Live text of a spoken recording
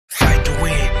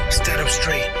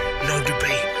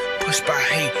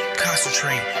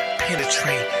infiltrate,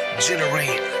 penetrate,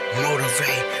 generate,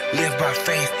 motivate, live by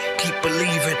faith, keep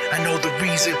believing. I know the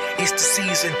reason, it's the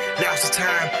season, now's the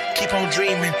time. Keep on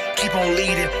dreaming, keep on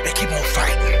leading, and keep on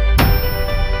fighting.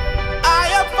 I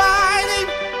am fighting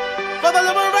for the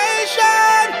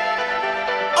liberation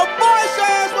of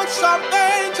voices with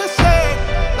something to say,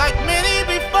 like many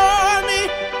before me.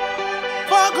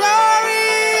 For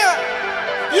glory,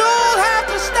 you'll have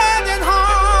to stand in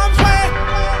harm's way.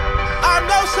 I'm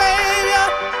no savior,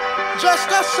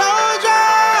 just a soldier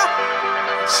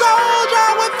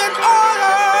with an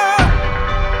order.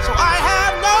 So I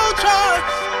have no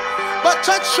choice but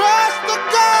to trust the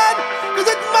God